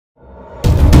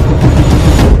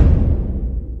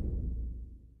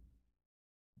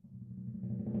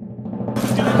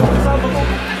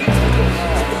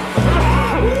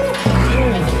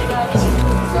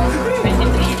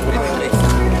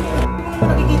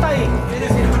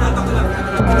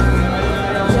On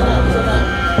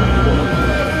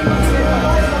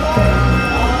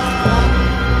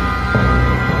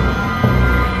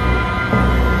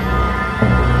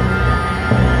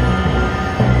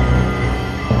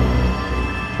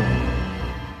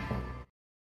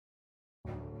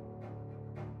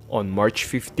March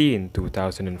 15,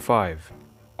 2005,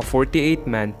 a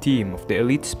 48-man team of the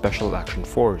Elite Special Action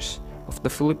Force of the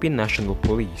Philippine National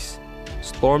Police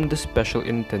stormed the Special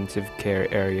Intensive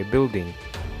Care Area building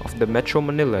of the Metro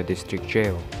Manila District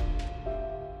Jail.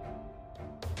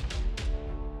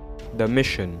 The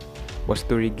mission was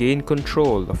to regain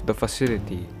control of the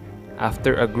facility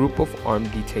after a group of armed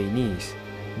detainees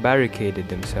barricaded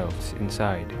themselves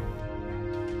inside.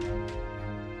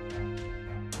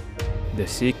 The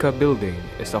SICA building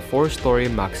is a 4-story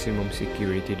maximum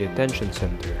security detention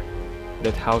center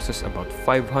that houses about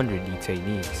 500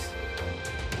 detainees.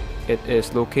 It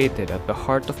is located at the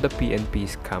heart of the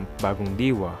PNP's Camp Bagong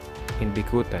Diwa in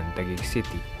Bicutan, Taguig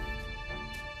City.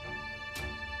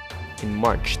 In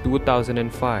March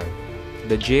 2005,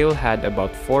 the jail had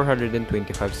about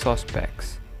 425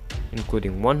 suspects,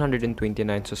 including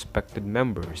 129 suspected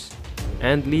members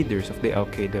and leaders of the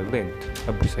Al-Qaeda-linked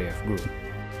Abu Sayyaf group.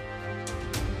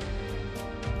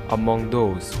 Among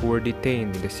those who were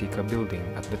detained in the SICA building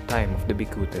at the time of the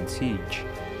Bicutan siege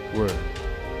were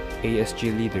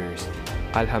ASG leaders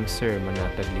Alhamsir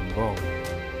Manatad Limbong,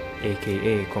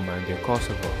 aka Commander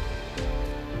Kosovo,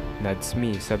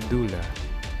 Nadsmi Sabdullah,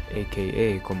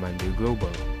 aka Commander Global,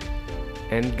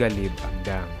 and Galib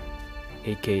Amdang,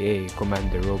 aka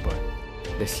Commander Robot.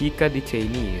 The SICA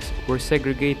detainees were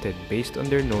segregated based on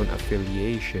their known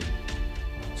affiliation.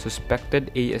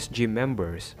 Suspected ASG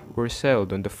members were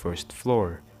celled on the first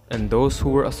floor, and those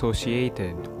who were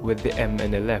associated with the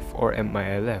MNLF or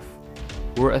MILF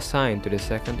were assigned to the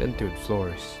second and third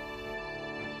floors.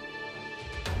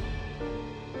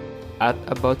 At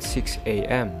about 6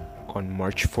 a.m. on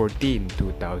March 14,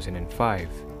 2005,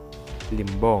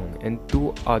 Limbong and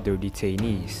 2 other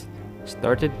detainees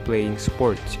started playing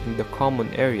sports in the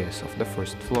common areas of the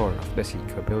first floor of the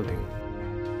SICA building.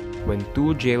 When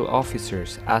 2 jail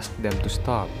officers asked them to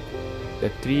stop, the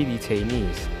 3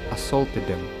 detainees assaulted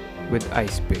them with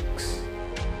ice picks.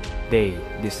 They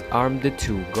disarmed the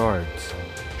 2 guards,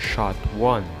 shot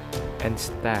one, and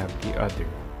stabbed the other.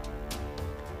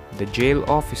 The jail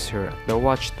officer at the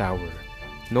watchtower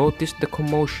noticed the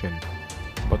commotion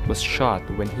but was shot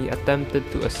when he attempted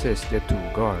to assist the 2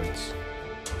 guards.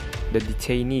 The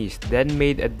detainees then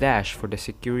made a dash for the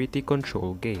security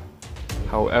control gate.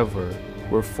 However,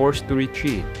 were forced to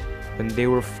retreat when they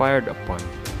were fired upon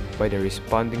by the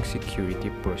responding security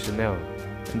personnel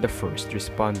and the first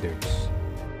responders.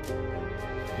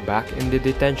 Back in the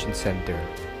detention center,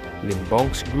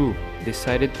 Limbong's group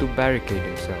decided to barricade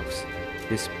themselves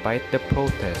despite the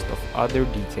protest of other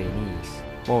detainees,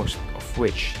 most of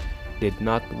which did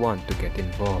not want to get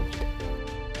involved.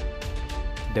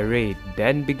 The raid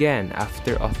then began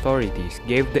after authorities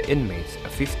gave the inmates a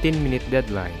 15-minute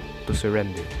deadline to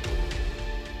surrender.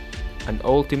 An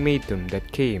ultimatum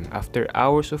that came after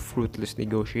hours of fruitless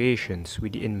negotiations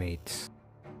with the inmates.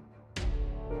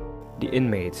 The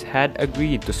inmates had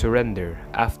agreed to surrender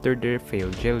after their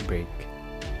failed jailbreak,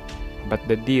 but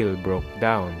the deal broke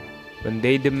down when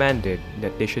they demanded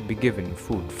that they should be given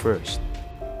food first,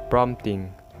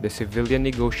 prompting the civilian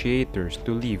negotiators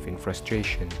to leave in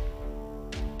frustration.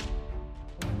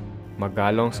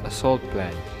 Magalong's assault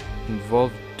plan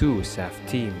involved 2 SAF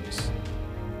teams,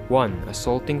 one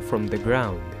assaulting from the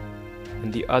ground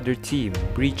and the other team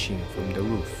breaching from the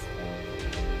roof.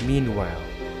 Meanwhile,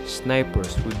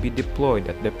 snipers would be deployed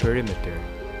at the perimeter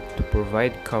to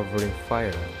provide covering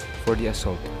fire for the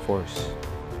assaulting force.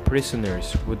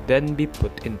 Prisoners would then be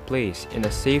put in place in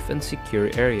a safe and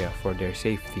secure area for their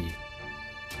safety.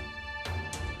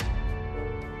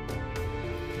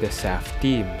 The SAF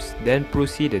teams then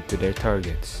proceeded to their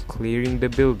targets, clearing the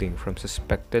building from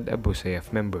suspected Abu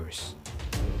Sayyaf members,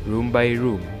 room by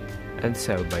room and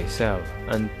cell by cell,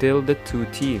 until the 2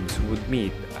 teams would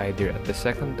meet either at the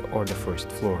second or the first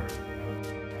floor.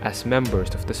 As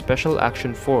members of the Special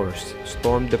Action Force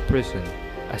stormed the prison,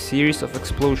 a series of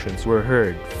explosions were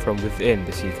heard from within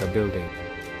the SICA building.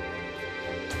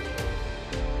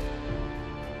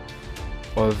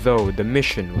 Although the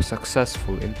mission was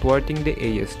successful in thwarting the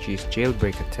ASG's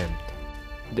jailbreak attempt,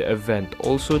 the event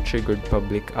also triggered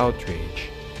public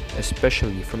outrage,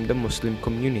 especially from the Muslim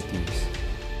communities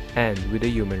and with the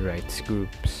human rights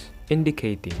groups,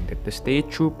 indicating that the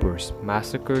state troopers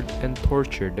massacred and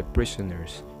tortured the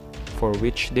prisoners, for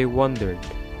which they wondered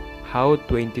how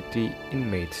 23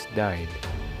 inmates died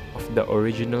of the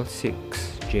original 6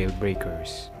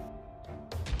 jailbreakers.